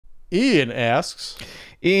Ian asks.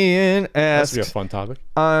 That's be a fun topic.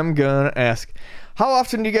 I'm gonna ask, how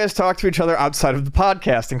often do you guys talk to each other outside of the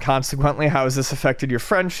podcast, and consequently, how has this affected your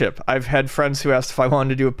friendship? I've had friends who asked if I wanted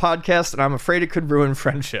to do a podcast, and I'm afraid it could ruin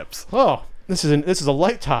friendships. Oh, this is a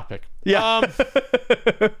light topic. Yeah.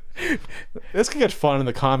 This could get fun in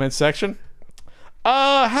the comments section.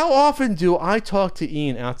 How often do I talk to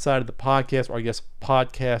Ian outside of the podcast, or I guess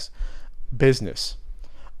podcast business?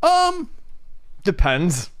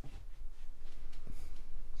 Depends.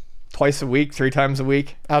 Twice a week, 3 times a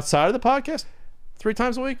week. Outside of the podcast? 3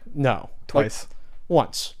 times a week? No. Twice. Like,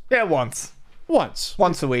 once. Yeah, once.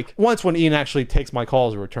 Once A week. Once when Ian actually takes my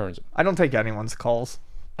calls or returns them. I don't take anyone's calls.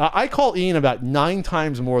 I call Ian about 9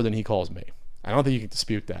 times more than he calls me. I don't think you can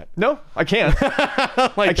dispute that. No, I can't.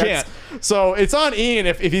 I can't. So it's on Ian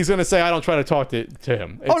if he's going to say I don't try to talk to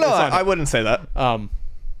him. Oh, no, I wouldn't say that. I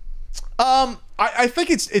think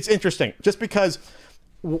it's interesting just because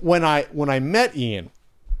when I met Ian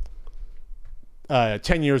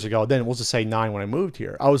 10 years ago, then we'll just say 9 when I moved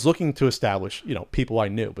here, I was looking to establish, people I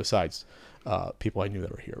knew besides people I knew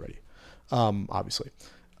that were here already, obviously.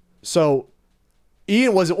 So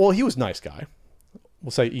Ian he was a nice guy.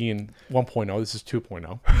 We'll say Ian 1.0. This is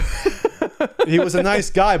 2.0. He was a nice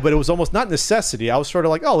guy, but it was almost not necessity. I was sort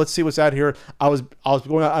of like, oh, let's see what's out here. I was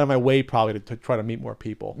going out of my way probably to try to meet more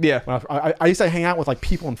people. Yeah. I used to hang out with like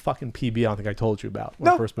people in fucking PB. I don't think I told you about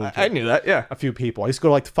when I first moved here. I knew that, yeah. A few people. I used to go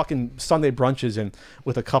to like fucking Sunday brunches and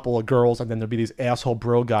with a couple of girls, and then there'd be these asshole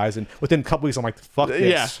bro guys. And within a couple weeks, I'm like, fuck this.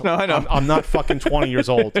 Yeah, no, I know. I'm not fucking 20 years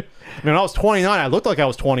old. I mean, when I was 29, I looked like I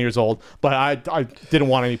was 20 years old, but I didn't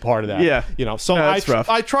want any part of that. Yeah. So No, that's rough.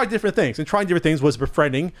 I tried different things, and trying different things was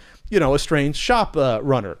befriending, a strange shop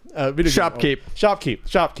runner. Shopkeep.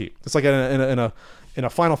 Shopkeep. It's like in a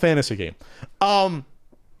Final Fantasy game.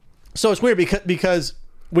 So it's weird because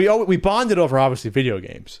we bonded over obviously video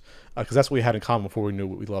games because that's what we had in common before we knew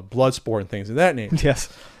we loved Bloodsport and things of that nature. Yes.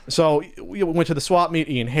 So we went to the swap meet.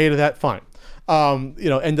 Ian hated that. Fine.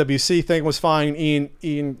 NWC thing was fine. Ian,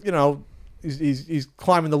 he's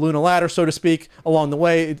climbing the lunar ladder, so to speak, along the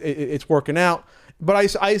way. It's working out.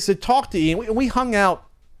 But I used to talk to Ian. We hung out,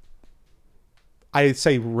 I'd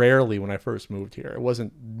say rarely when I first moved here. It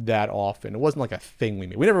wasn't that often. It wasn't like a thing we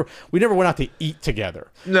made. We never went out to eat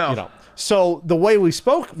together. No. So the way we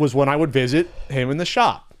spoke was when I would visit him in the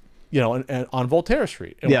shop, and on Voltaire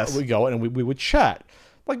Street. And yes. we'd go and we would chat.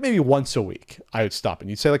 Like maybe once a week I would stop. And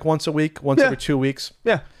you'd say like once a week, every 2 weeks.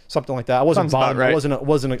 Yeah. Something like that. I wasn't Sounds about bothered. right. I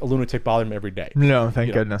wasn't a lunatic bothering him every day. No,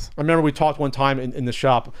 thank goodness. I remember we talked one time in the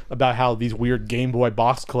shop about how these weird Game Boy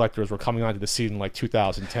box collectors were coming onto the scene in like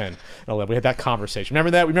 2010 and 11. We had that conversation.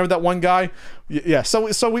 Remember that? Remember that one guy? Yeah.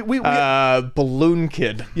 So we Balloon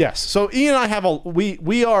Kid. yes. So Ian and I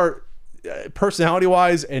we are personality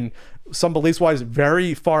wise and some beliefs wise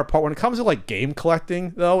very far apart. When it comes to like game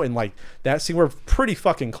collecting though, and like that scene, we're pretty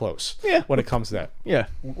fucking close. Yeah. When it comes to that. Yeah.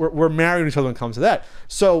 We're married to each other when it comes to that.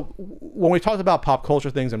 So when we talked about pop culture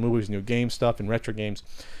things and movies, new game stuff and retro games,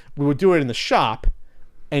 we would do it in the shop.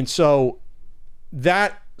 And so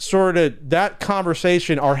that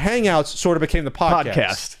conversation, our hangouts sort of became the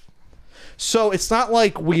podcast. So it's not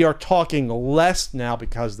like we are talking less now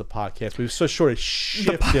because of the podcast. We've so sort of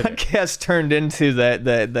shifted. The podcast turned into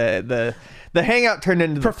the hangout turned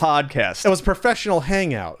into the podcast. It was professional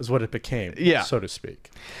hangout is what it became, yeah, so to speak.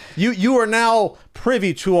 You are now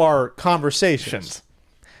privy to our conversations.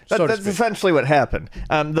 That's essentially what happened.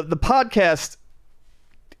 The podcast,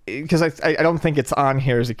 because I don't think it's on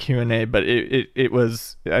here as a Q&A, but it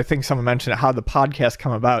was, I think someone mentioned it, how the podcast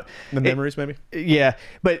come about. The memories, maybe? Yeah,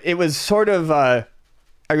 but it was sort of, I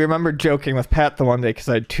remember joking with Pat the one day because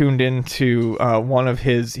I tuned into one of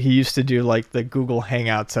his, he used to do like the Google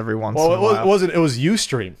Hangouts every once in a while. It was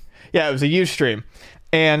Ustream. Yeah, it was a Ustream.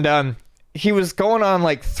 And he was going on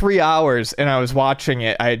like 3 hours and I was watching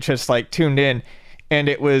it. I had just like tuned in. And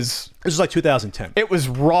this was like 2010. It was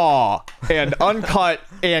raw and uncut,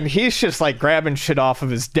 and he's just like grabbing shit off of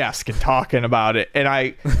his desk and talking about it.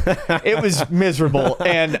 And it was miserable.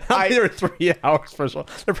 And they were 3 hours first of all.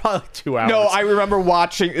 They're probably like 2 hours. No, I remember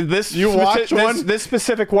watching this. You watched one? This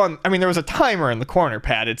specific one. I mean, there was a timer in the corner,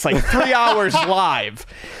 Pat. It's like 3 hours live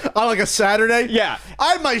on like a Saturday. Yeah,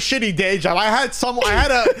 I had my shitty day job.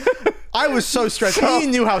 I was so stressed. He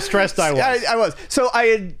knew how stressed I was. I was. So I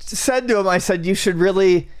had said to him, I said, you should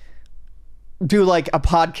really do like a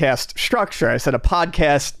podcast structure. I said, a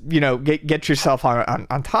podcast, get yourself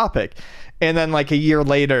on topic. And then like a year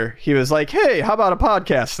later, he was like, hey, how about a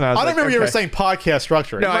podcast? And I don't remember you ever saying podcast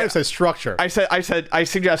structure. No, you might have said structure. I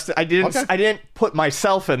suggested, I didn't put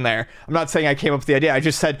myself in there. I'm not saying I came up with the idea. I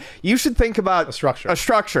just said, you should think about a structure, a podcast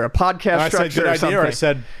structure. I said, good idea, or I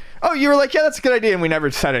said, Oh, you were like, yeah, that's a good idea, and we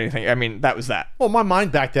never said anything. I mean, that was that. Well, my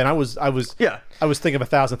mind back then, I was Yeah. thinking of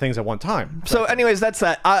 1,000 things at one time. So, anyways, that's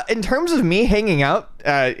that. In terms of me hanging out,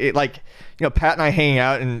 like, you know, Pat and I hanging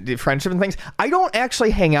out and the friendship and things, I don't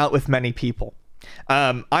actually hang out with many people.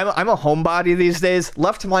 I'm a homebody these days.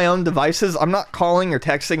 Left to my own devices, I'm not calling or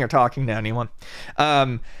texting or talking to anyone.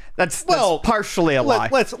 That's partially a lie.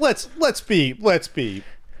 Let's be a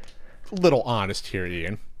little honest here,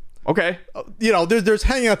 Ian. Okay. You know, there's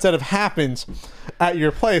hangouts that have happened at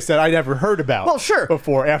your place that I never heard about. Well, sure.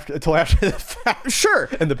 Before, until after the fact. Sure.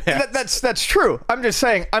 In the past. That's true. I'm just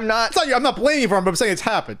saying I'm not. I'm not blaming you for it, but I'm saying it's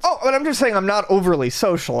happened. Oh, but I'm just saying I'm not overly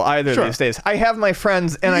social either these days. I have my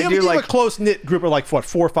friends, and I do you like have a close knit group of like what,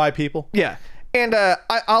 4 or 5 people. Yeah, and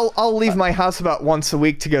I'll leave my house about once a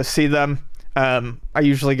week to go see them. I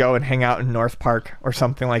usually go and hang out in North Park or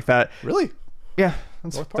something like that. Really? Yeah,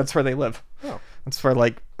 that's where they live. Oh. That's where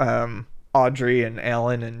like Audrey and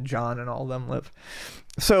Alan and John and all of them live.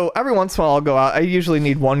 So every once in a while I'll go out. I usually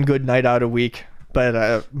need one good night out a week,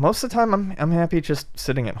 but most of the time I'm happy just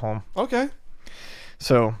sitting at home. Okay.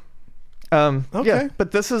 So, okay. Yeah.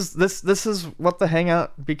 But this is what the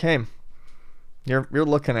hangout became. You're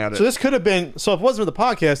looking at it. So this could have been. So if it wasn't for the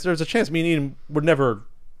podcast, there's a chance me and Ian would never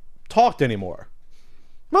talked anymore.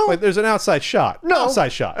 Well, like, there's an outside shot. No.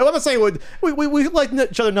 Outside shot. I'm not saying we like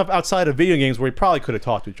each other enough outside of video games where we probably could have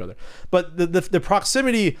talked to each other. But the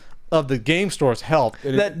proximity of the game stores helped.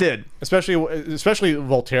 Did. Especially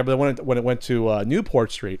Voltaire, but when it went to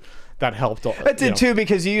Newport Street, that helped. It did too,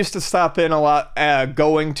 because you used to stop in a lot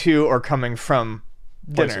going to or coming from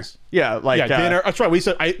dinner. Places. Yeah, like dinner. That's right.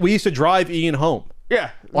 We used to drive Ian home.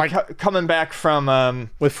 Yeah, like coming back from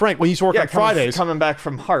with Frank. We used to work on Fridays. Coming back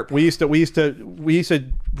from Harp. We used to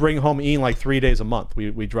bring home Ian like 3 days a month.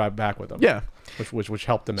 We drive back with him. Yeah, which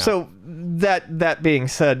helped him out. So that being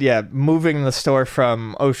said, yeah, moving the store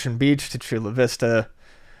from Ocean Beach to Chula Vista,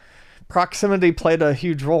 proximity played a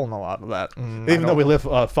huge role in a lot of that. Even though we live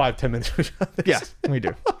 5-10 minutes from each other. Yeah, we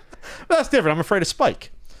do. That's different. I'm afraid of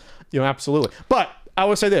Spike. Absolutely. But I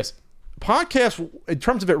would say this: podcast, in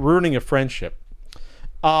terms of it ruining a friendship.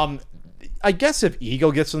 I guess if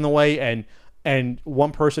ego gets in the way and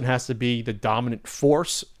one person has to be the dominant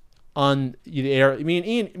force on the air. Me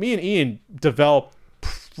and Ian developed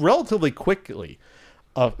relatively quickly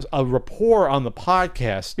a rapport on the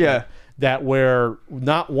podcast. Yeah. That where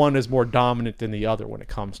not one is more dominant than the other when it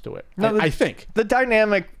comes to it. No, I think the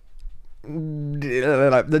dynamic emerged.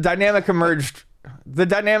 The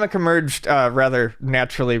dynamic emerged rather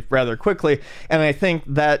naturally, rather quickly, and I think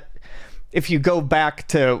that. If you go back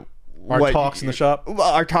to our talks in the shop,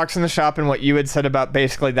 and what you had said about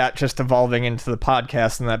basically that just evolving into the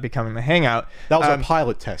podcast and that becoming the hangout, that was a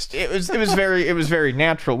pilot test. It was very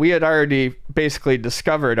natural. We had already basically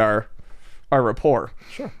discovered our rapport.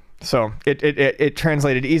 Sure. So it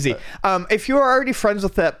translated easy. If you're already friends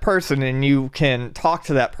with that person and you can talk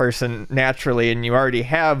to that person naturally and you already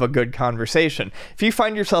have a good conversation, if you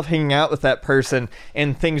find yourself hanging out with that person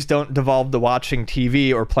and things don't devolve to watching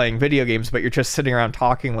TV or playing video games, but you're just sitting around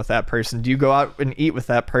talking with that person, do you go out and eat with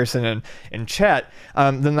that person and chat?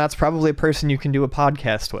 Then that's probably a person you can do a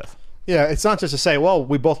podcast with. Yeah, it's not just to say, well,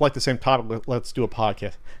 we both like the same topic, let's do a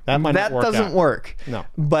podcast. That might not work out. That doesn't work. No.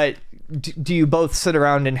 But do you both sit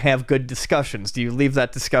around and have good discussions? Do you leave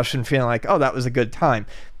that discussion feeling like, oh, that was a good time?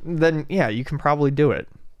 Then, yeah, you can probably do it.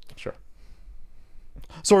 Sure.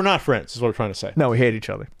 So we're not friends, is what we're trying to say. No, we hate each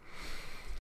other.